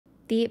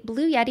The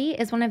Blue Yeti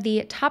is one of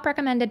the top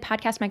recommended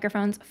podcast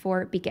microphones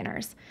for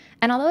beginners.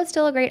 And although it's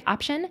still a great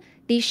option,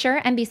 the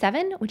Shure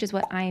MV7, which is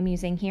what I am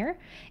using here,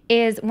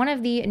 is one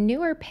of the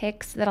newer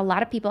picks that a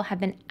lot of people have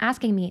been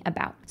asking me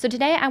about. So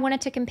today I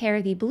wanted to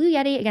compare the Blue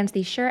Yeti against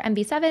the Shure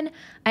MV7.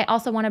 I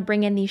also want to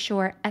bring in the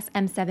Shure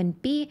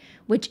SM7B,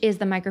 which is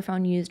the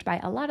microphone used by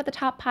a lot of the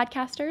top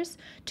podcasters,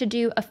 to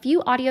do a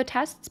few audio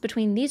tests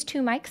between these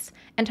two mics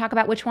and talk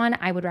about which one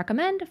I would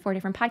recommend for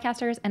different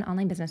podcasters and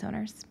online business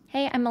owners.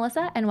 Hey, I'm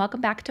Melissa, and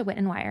welcome back to Wit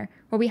and Wire,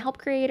 where we help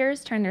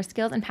creators turn their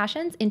skills and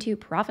passions into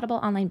profitable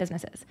online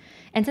businesses.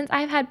 And since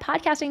I've had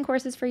podcasting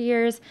courses for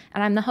years,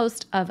 and I'm the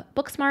host of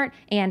Booksmart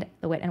and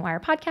the Wit and Wire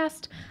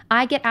podcast,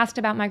 I get asked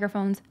about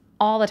microphones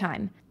all the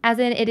time, as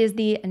in it is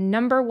the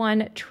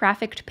 #1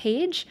 trafficked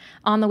page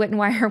on the Wit and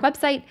Wire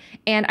website,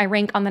 and I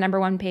rank on the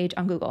 #1 page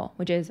on Google,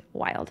 which is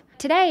wild.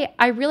 Today,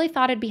 I really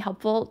thought it'd be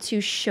helpful to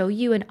show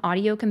you an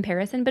audio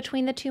comparison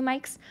between the two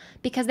mics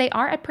because they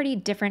are at pretty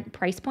different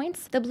price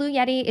points. The Blue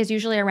Yeti is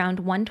usually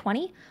around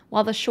 $120,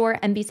 while the Shure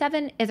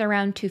MV7 is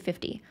around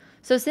 $250.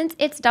 So since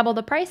it's double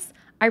the price,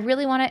 I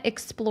really want to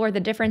explore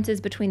the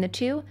differences between the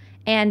two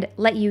and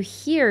let you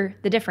hear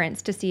the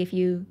difference to see if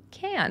you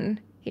can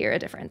hear a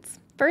difference.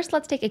 First,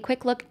 let's take a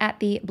quick look at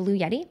the Blue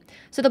Yeti.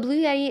 So the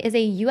Blue Yeti is a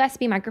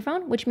USB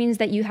microphone, which means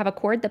that you have a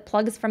cord that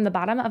plugs from the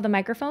bottom of the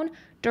microphone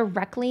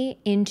directly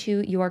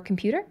into your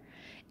computer.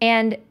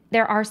 And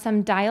there are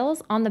some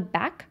dials on the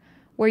back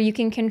where you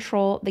can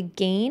control the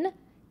gain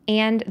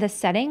and the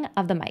setting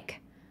of the mic.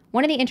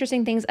 One of the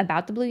interesting things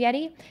about the Blue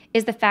Yeti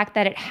is the fact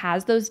that it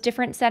has those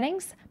different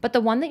settings, but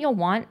the one that you'll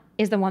want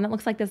is the one that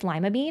looks like this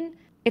lima bean.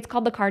 It's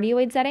called the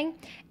cardioid setting,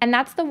 and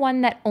that's the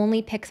one that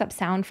only picks up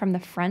sound from the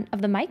front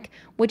of the mic,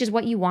 which is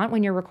what you want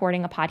when you're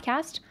recording a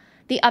podcast.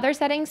 The other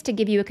settings to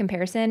give you a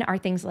comparison are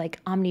things like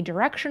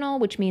omnidirectional,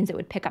 which means it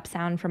would pick up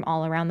sound from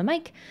all around the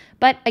mic.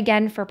 But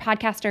again, for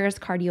podcasters,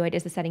 cardioid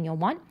is the setting you'll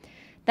want.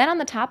 Then on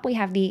the top, we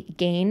have the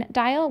gain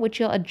dial, which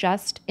you'll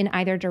adjust in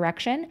either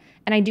direction.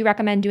 And I do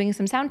recommend doing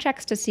some sound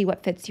checks to see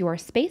what fits your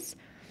space.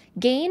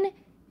 Gain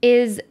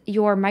is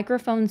your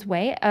microphone's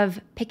way of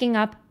picking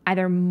up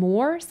either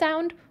more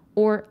sound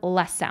or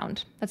less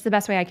sound. That's the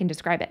best way I can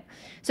describe it.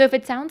 So if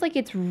it sounds like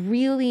it's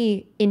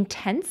really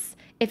intense,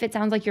 if it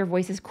sounds like your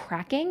voice is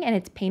cracking and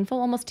it's painful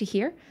almost to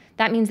hear,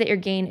 that means that your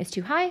gain is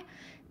too high,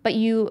 but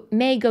you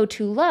may go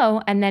too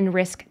low and then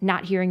risk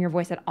not hearing your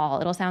voice at all.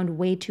 It'll sound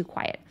way too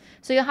quiet.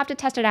 So you'll have to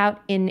test it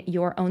out in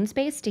your own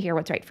space to hear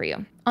what's right for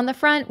you. On the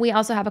front, we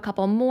also have a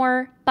couple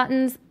more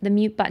buttons. The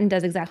mute button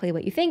does exactly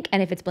what you think,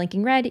 and if it's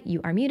blinking red, you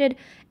are muted.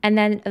 And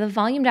then the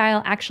volume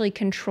dial actually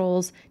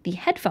controls the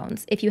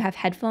headphones. If you have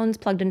headphones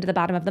plugged into the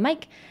bottom of the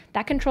mic,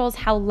 that controls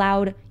how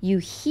loud you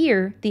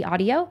hear the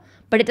audio,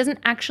 but it doesn't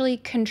actually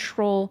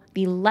control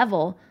the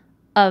level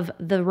of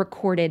the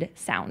recorded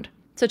sound.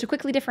 So to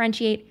quickly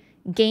differentiate,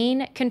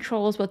 gain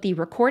controls what the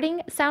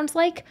recording sounds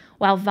like,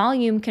 while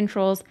volume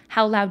controls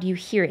how loud you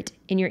hear it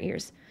in your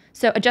ears.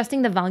 So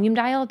adjusting the volume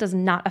dial does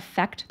not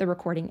affect the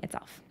recording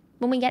itself.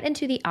 When we get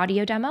into the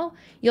audio demo,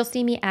 you'll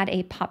see me add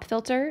a pop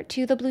filter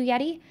to the Blue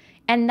Yeti,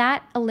 and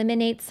that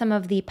eliminates some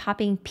of the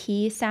popping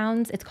P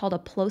sounds. It's called a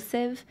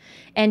plosive,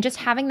 and just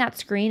having that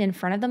screen in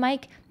front of the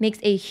mic makes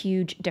a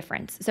huge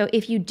difference. So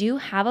if you do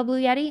have a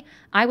Blue Yeti,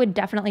 I would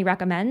definitely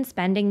recommend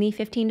spending the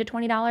 $15 to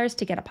 $20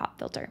 to get a pop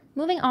filter.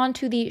 Moving on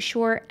to the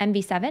Shure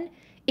MV7,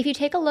 if you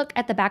take a look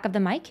at the back of the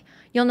mic,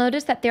 you'll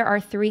notice that there are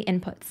 3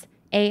 inputs: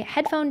 a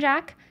headphone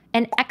jack,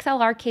 an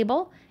XLR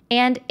cable,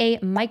 and a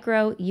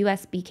micro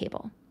USB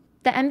cable.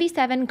 The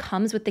MV7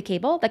 comes with the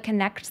cable that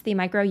connects the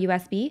micro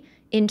USB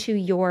into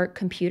your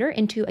computer,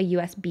 into a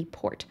USB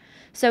port.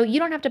 So you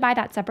don't have to buy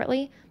that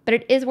separately, but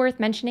it is worth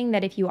mentioning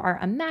that if you are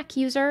a Mac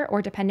user,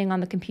 or depending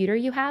on the computer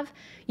you have,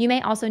 you may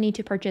also need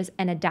to purchase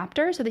an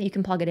adapter so that you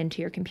can plug it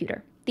into your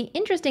computer. The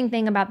interesting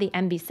thing about the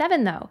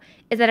MV7 though,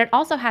 is that it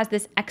also has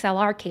this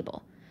XLR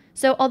cable.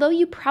 So although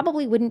you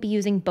probably wouldn't be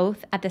using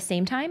both at the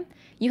same time,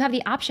 you have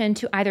the option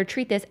to either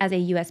treat this as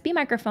a USB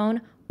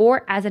microphone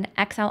or as an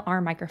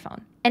XLR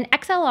microphone. An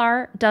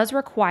XLR does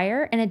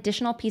require an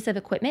additional piece of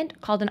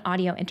equipment called an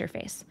audio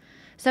interface.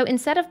 So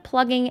instead of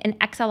plugging an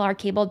XLR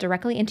cable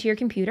directly into your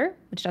computer,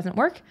 which doesn't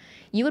work,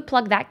 you would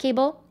plug that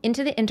cable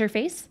into the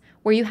interface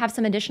where you have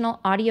some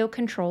additional audio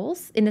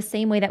controls in the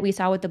same way that we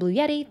saw with the Blue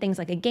Yeti, things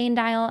like a gain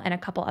dial and a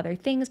couple other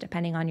things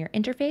depending on your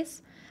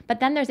interface. But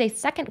then there's a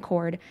second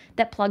cord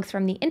that plugs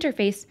from the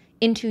interface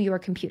into your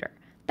computer.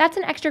 That's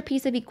an extra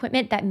piece of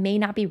equipment that may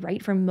not be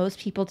right for most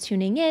people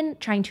tuning in,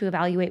 trying to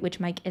evaluate which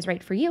mic is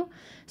right for you.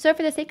 So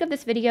for the sake of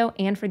this video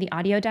and for the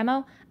audio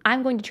demo,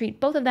 I'm going to treat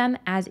both of them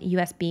as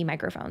USB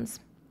microphones.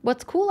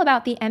 What's cool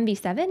about the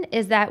MV7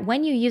 is that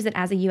when you use it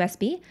as a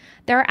USB,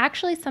 there are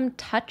actually some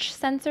touch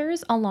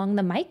sensors along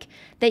the mic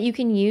that you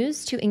can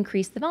use to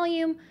increase the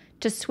volume,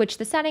 to switch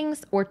the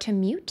settings, or to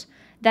mute,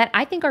 that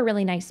I think are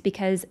really nice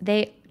because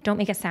they don't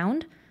make a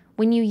sound.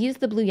 When you use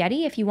the Blue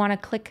Yeti, if you want to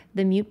click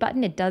the mute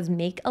button, it does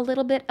make a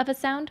little bit of a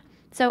sound.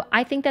 So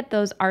I think that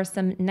those are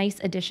some nice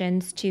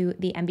additions to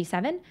the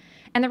MV7.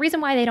 And the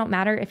reason why they don't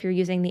matter if you're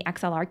using the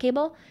XLR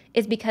cable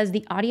is because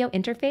the audio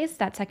interface,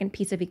 that second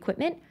piece of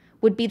equipment,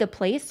 would be the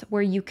place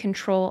where you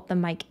control the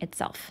mic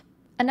itself.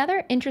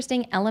 Another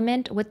interesting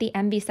element with the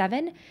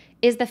MV7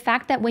 is the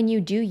fact that when you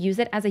do use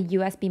it as a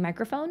USB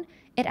microphone,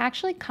 it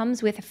actually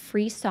comes with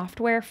free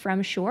software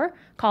from Shure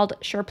called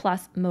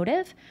ShurePlus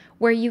MOTIV,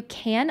 where you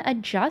can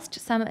adjust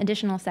some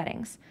additional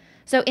settings.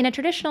 So in a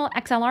traditional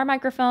XLR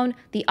microphone,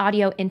 the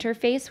audio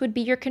interface would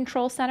be your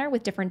control center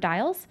with different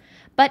dials.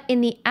 But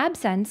in the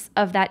absence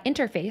of that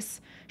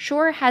interface,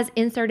 Shure has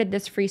inserted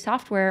this free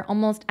software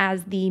almost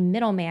as the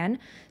middleman.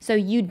 So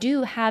you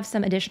do have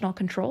some additional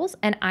controls,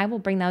 and I will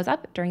bring those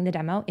up during the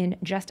demo in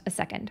just a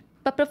second.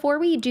 But before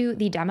we do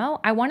the demo,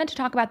 I wanted to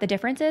talk about the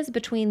differences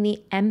between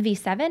the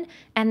MV7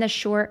 and the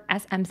Shure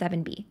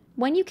SM7B.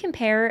 When you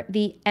compare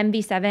the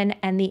MV7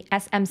 and the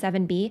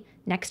SM7B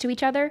next to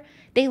each other,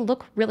 they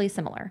look really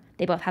similar.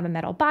 They both have a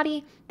metal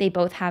body, they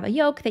both have a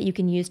yoke that you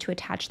can use to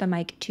attach the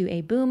mic to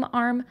a boom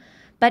arm.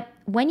 But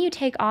when you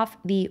take off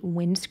the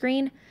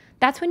windscreen,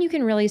 that's when you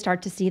can really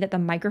start to see that the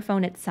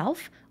microphone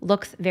itself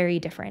looks very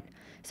different.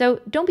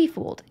 So don't be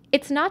fooled.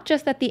 It's not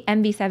just that the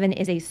MV7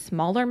 is a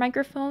smaller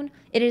microphone,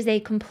 it is a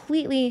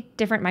completely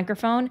different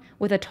microphone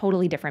with a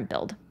totally different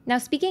build. Now,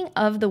 speaking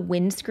of the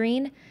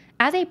windscreen,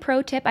 as a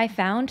pro tip I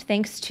found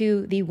thanks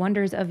to the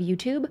wonders of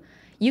YouTube,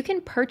 you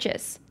can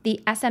purchase the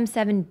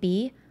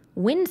SM7B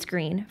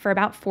windscreen for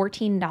about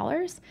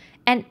 $14,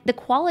 and the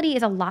quality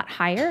is a lot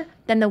higher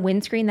than the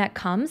windscreen that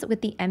comes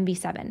with the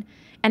MV7.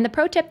 And the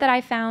pro tip that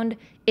I found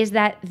is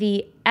that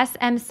the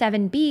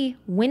SM7B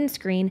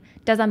windscreen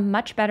does a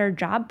much better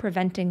job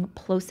preventing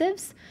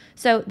plosives.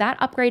 So that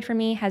upgrade for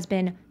me has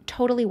been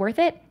totally worth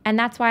it, and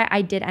that's why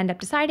I did end up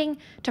deciding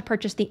to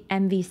purchase the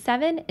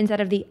MV7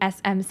 instead of the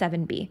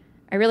SM7B.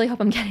 I really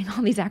hope I'm getting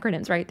all these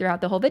acronyms right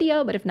throughout the whole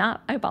video, but if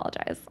not, I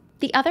apologize.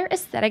 The other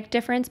aesthetic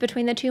difference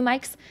between the two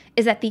mics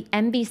is that the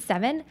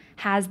MV7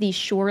 has the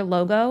Shure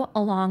logo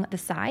along the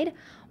side,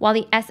 while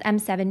the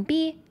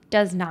SM7B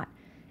does not.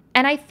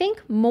 And I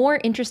think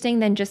more interesting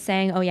than just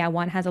saying, oh yeah,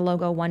 one has a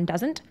logo, one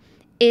doesn't,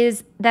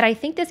 is that I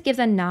think this gives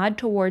a nod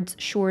towards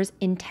Shure's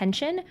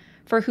intention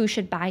for who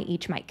should buy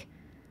each mic.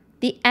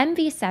 The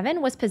MV7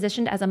 was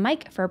positioned as a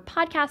mic for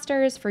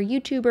podcasters, for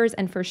YouTubers,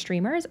 and for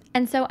streamers.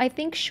 And so I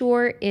think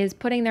Shure is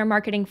putting their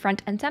marketing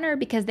front and center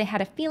because they had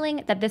a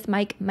feeling that this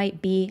mic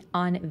might be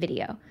on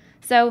video.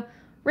 So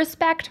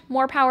respect,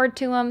 more power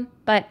to them.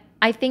 But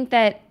I think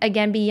that,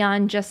 again,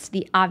 beyond just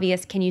the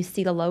obvious, can you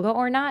see the logo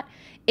or not,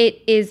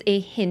 it is a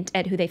hint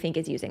at who they think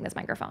is using this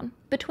microphone.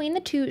 Between the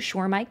two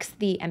Shure mics,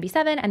 the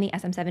MV7 and the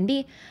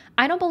SM7B,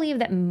 I don't believe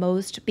that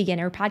most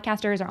beginner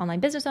podcasters or online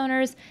business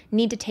owners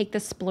need to take the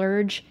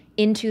splurge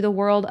into the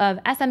world of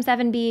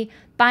SM7B,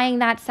 buying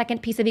that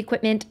second piece of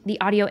equipment, the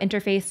audio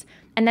interface,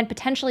 and then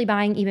potentially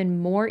buying even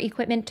more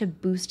equipment to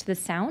boost the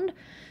sound.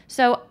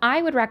 So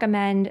I would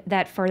recommend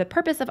that for the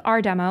purpose of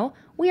our demo,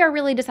 we are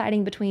really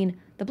deciding between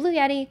the Blue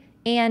Yeti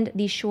and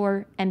the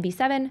Shure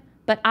MV7.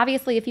 But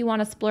obviously, if you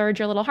want to splurge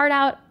your little heart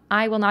out,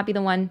 I will not be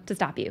the one to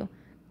stop you.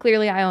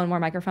 Clearly, I own more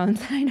microphones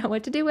than I know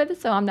what to do with,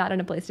 so I'm not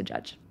in a place to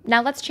judge.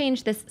 Now let's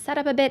change this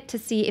setup a bit to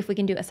see if we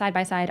can do a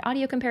side-by-side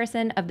audio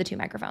comparison of the two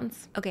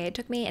microphones. Okay, it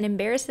took me an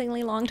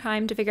embarrassingly long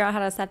time to figure out how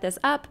to set this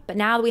up, but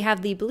now we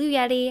have the Blue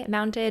Yeti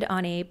mounted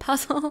on a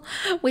puzzle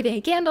with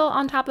a candle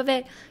on top of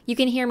it. You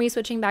can hear me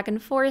switching back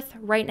and forth.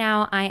 Right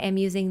now, I am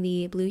using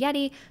the Blue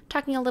Yeti,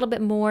 talking a little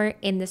bit more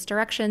in this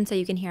direction so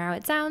you can hear how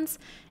it sounds.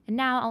 And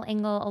now I'll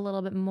angle a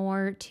little bit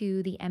more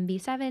to the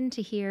MV7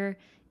 to hear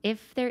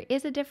if there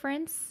is a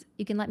difference.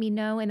 You can let me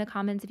know in the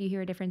comments if you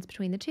hear a difference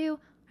between the two.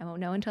 I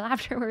won't know until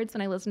afterwards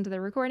when I listen to the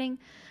recording.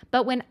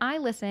 But when I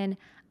listen,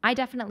 I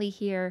definitely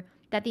hear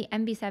that the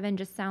MV7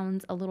 just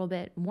sounds a little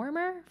bit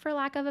warmer, for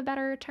lack of a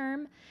better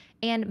term.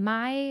 And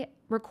my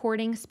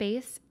recording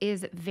space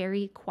is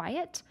very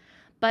quiet.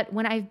 But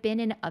when I've been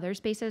in other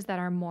spaces that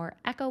are more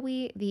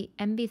echoey, the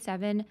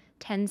MV7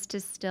 tends to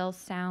still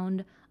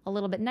sound a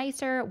little bit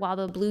nicer, while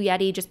the Blue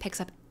Yeti just picks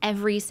up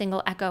every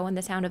single echo and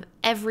the sound of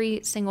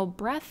every single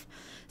breath.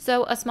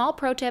 So a small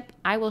pro tip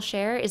I will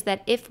share is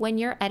that if when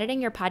you're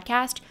editing your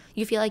podcast,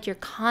 you feel like you're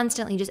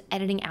constantly just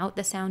editing out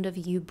the sound of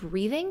you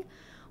breathing,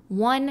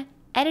 one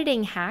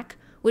editing hack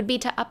would be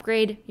to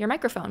upgrade your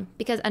microphone,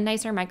 because a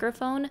nicer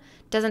microphone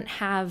doesn't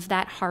have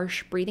that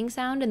harsh breathing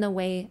sound in the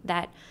way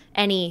that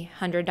any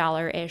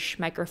 $100-ish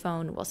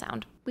microphone will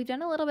sound. We've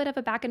done a little bit of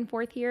a back and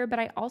forth here, but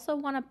I also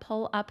want to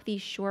pull up the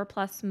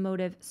ShurePlus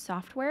MOTIV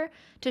software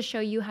to show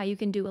you how you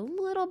can do a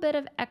little bit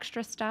of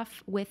extra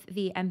stuff with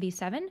the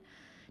MV7.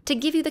 To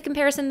give you the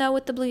comparison though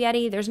with the Blue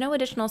Yeti, there's no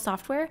additional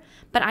software,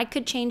 but I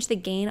could change the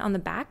gain on the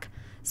back.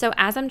 So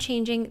as I'm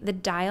changing the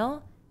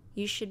dial,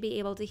 you should be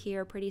able to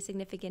hear a pretty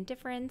significant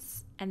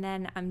difference. And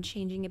then I'm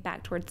changing it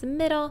back towards the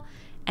middle,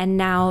 and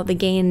now the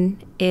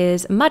gain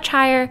is much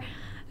higher.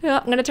 Oh,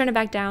 I'm gonna turn it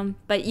back down,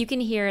 but you can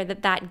hear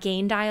that that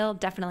gain dial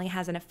definitely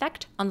has an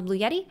effect on the Blue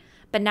Yeti,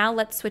 But now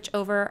let's switch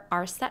over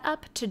our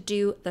setup to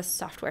do the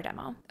software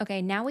demo.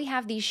 Okay, now we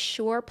have the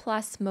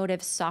ShurePlus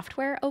MOTIV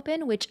software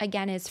open, which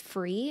again is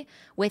free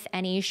with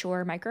any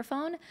Shure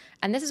microphone.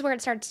 And this is where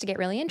it starts to get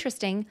really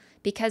interesting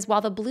because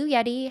while the Blue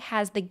Yeti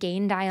has the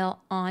gain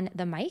dial on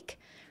the mic,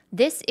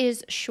 this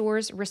is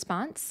Shure's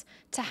response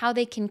to how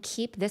they can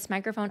keep this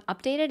microphone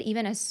updated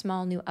even as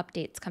small new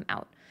updates come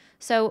out.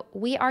 So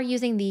we are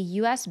using the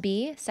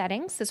USB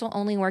settings. This will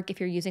only work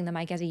if you're using the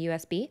mic as a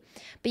USB,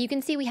 but you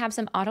can see we have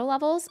some auto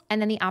levels and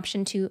then the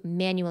option to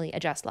manually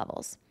adjust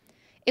levels.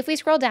 If we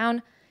scroll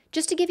down,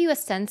 just to give you a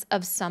sense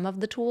of some of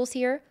the tools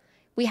here,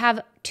 we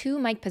have 2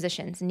 mic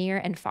positions, near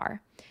and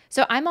far.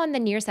 So I'm on the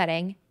near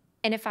setting,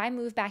 and if I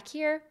move back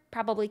here,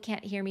 probably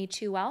can't hear me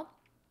too well.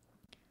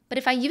 But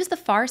if I use the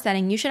far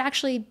setting, you should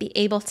actually be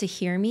able to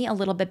hear me a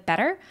little bit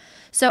better.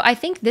 So I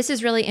think this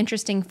is really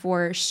interesting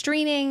for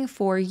streaming,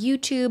 for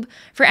YouTube,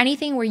 for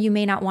anything where you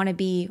may not want to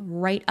be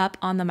right up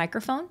on the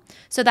microphone.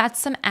 So that's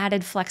some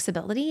added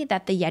flexibility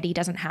that the Yeti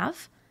doesn't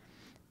have.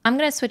 I'm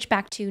going to switch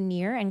back to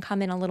near and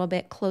come in a little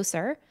bit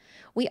closer.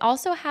 We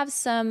also have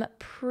some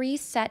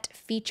preset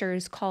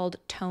features called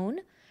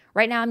tone.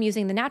 Right now I'm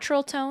using the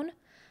natural tone.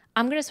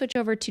 I'm going to switch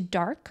over to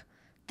dark.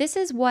 This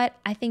is what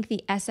I think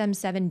the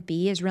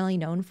SM7B is really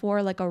known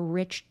for, like a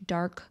rich,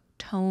 dark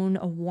tone,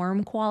 a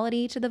warm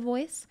quality to the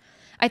voice.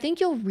 I think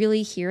you'll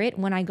really hear it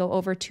when I go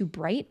over to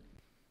bright.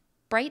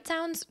 Bright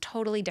sounds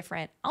totally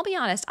different. I'll be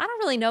honest, I don't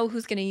really know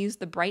who's going to use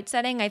the bright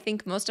setting. I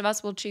think most of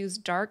us will choose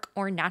dark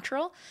or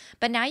natural,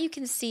 but now you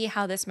can see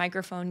how this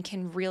microphone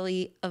can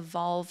really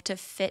evolve to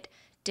fit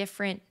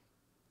different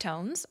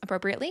tones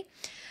appropriately.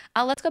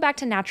 Let's go back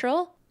to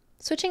natural.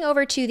 Switching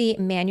over to the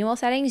manual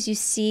settings, you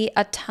see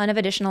a ton of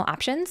additional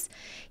options.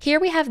 Here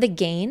we have the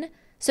gain.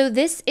 So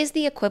this is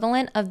the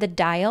equivalent of the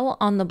dial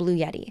on the Blue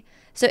Yeti.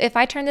 So if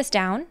I turn this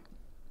down,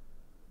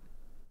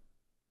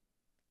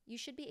 you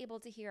should be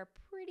able to hear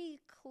a pretty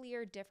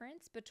clear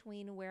difference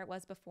between where it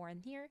was before and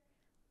here.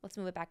 Let's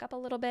move it back up a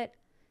little bit.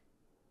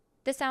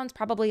 This sounds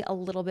probably a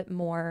little bit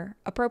more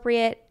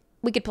appropriate.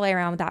 We could play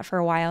around with that for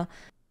a while.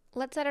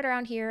 Let's set it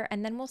around here,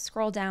 and then we'll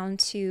scroll down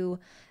to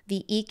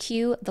the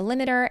EQ, the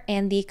limiter,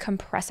 and the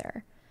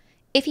compressor.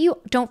 If you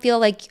don't feel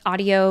like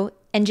audio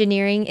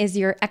engineering is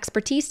your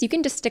expertise, you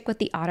can just stick with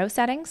the auto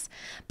settings.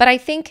 But I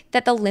think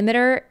that the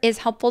limiter is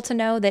helpful to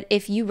know that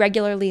if you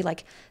regularly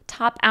like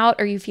top out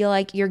or you feel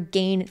like your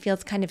gain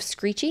feels kind of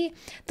screechy,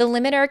 the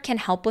limiter can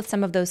help with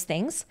some of those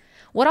things.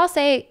 What I'll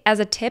say as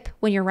a tip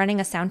when you're running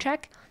a sound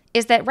check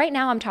is that right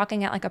now I'm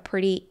talking at like a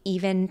pretty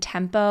even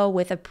tempo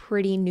with a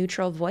pretty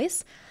neutral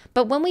voice.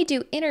 But when we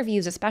do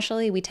interviews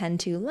especially, we tend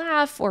to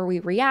laugh or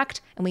we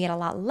react and we get a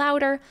lot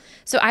louder.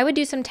 So I would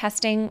do some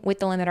testing with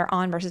the limiter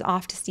on versus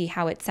off to see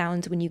how it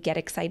sounds when you get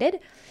excited.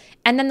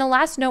 And then the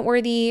last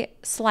noteworthy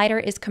slider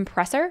is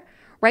compressor.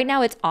 Right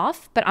now it's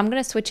off, but I'm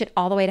going to switch it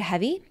all the way to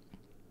heavy.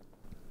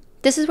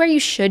 This is where you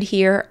should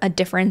hear a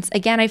difference.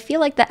 Again, I feel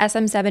like the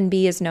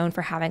SM7B is known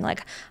for having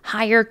like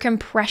higher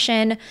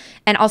compression,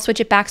 and I'll switch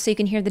it back so you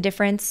can hear the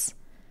difference.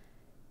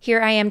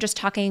 Here I am just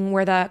talking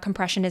where the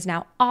compression is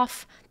now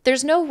off.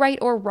 There's no right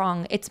or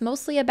wrong. It's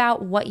mostly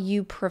about what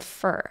you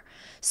prefer.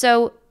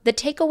 So the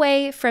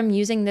takeaway from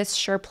using this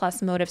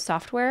ShurePlus MOTIV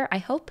software, I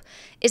hope,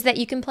 is that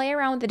you can play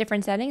around with the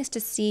different settings to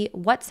see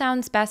what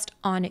sounds best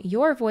on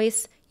your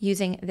voice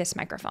using this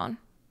microphone.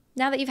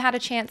 Now that you've had a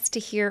chance to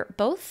hear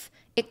both,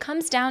 it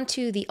comes down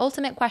to the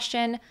ultimate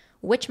question: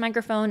 which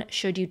microphone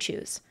should you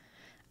choose?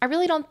 I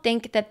really don't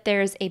think that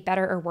there's a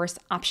better or worse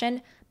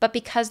option, but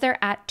because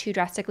they're at 2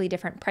 drastically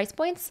different price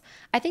points,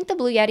 I think the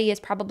Blue Yeti is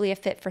probably a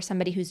fit for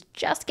somebody who's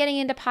just getting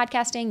into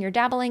podcasting, you're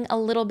dabbling a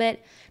little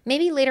bit.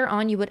 Maybe later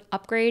on you would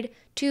upgrade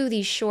to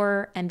the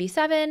Shure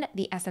MV7,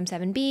 the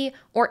SM7B,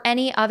 or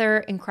any other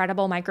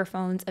incredible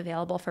microphones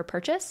available for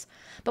purchase.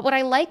 But what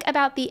I like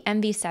about the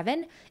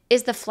MV7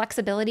 is the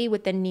flexibility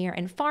with the near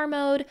and far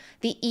mode,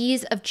 the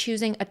ease of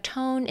choosing a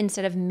tone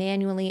instead of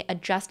manually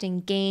adjusting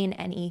gain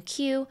and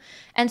EQ.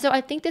 And so I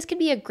think this could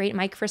be a great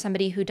mic for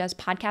somebody who does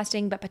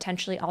podcasting, but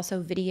potentially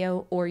also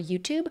video or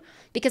YouTube,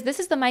 because this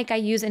is the mic I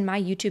use in my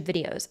YouTube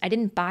videos. I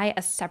didn't buy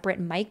a separate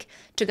mic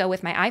to go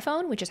with my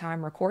iPhone, which is how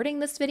I'm recording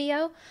this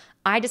video.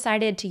 I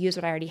decided to use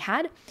what I already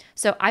had.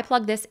 So I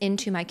plug this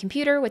into my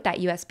computer with that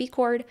USB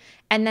cord,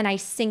 and then I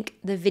sync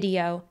the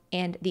video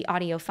and the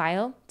audio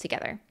file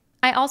together.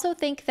 I also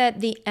think that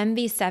the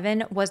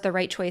MV7 was the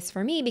right choice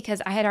for me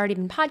because I had already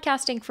been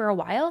podcasting for a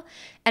while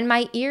and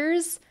my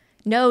ears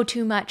know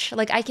too much.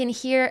 Like I can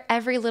hear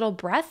every little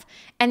breath,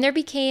 and there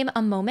became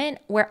a moment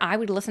where I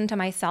would listen to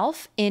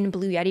myself in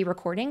Blue Yeti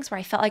recordings where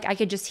I felt like I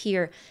could just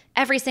hear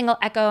every single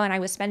echo, and I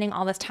was spending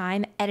all this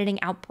time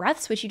editing out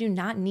breaths, which you do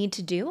not need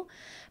to do.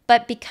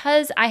 But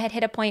because I had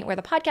hit a point where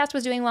the podcast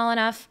was doing well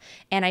enough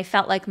and I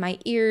felt like my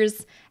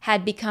ears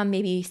had become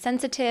maybe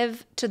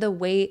sensitive to the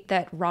way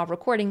that raw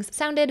recordings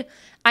sounded,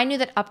 I knew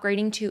that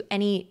upgrading to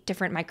any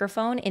different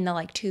microphone in the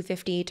like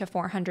 $250 to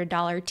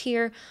 $400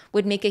 tier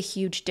would make a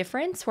huge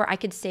difference where I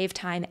could save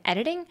time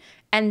editing.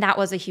 And that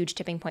was a huge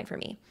tipping point for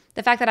me.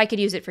 The fact that I could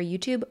use it for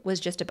YouTube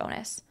was just a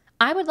bonus.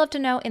 I would love to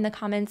know in the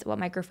comments what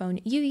microphone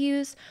you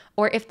use,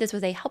 or if this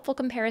was a helpful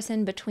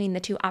comparison between the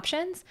two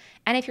options.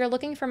 And if you're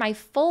looking for my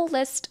full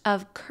list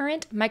of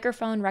current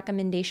microphone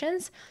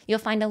recommendations, you'll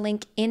find a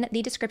link in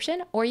the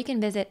description, or you can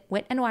visit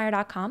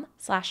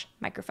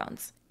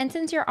witandwire.com/microphones. And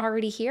since you're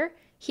already here,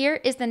 here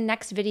is the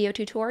next video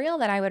tutorial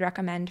that I would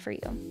recommend for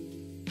you.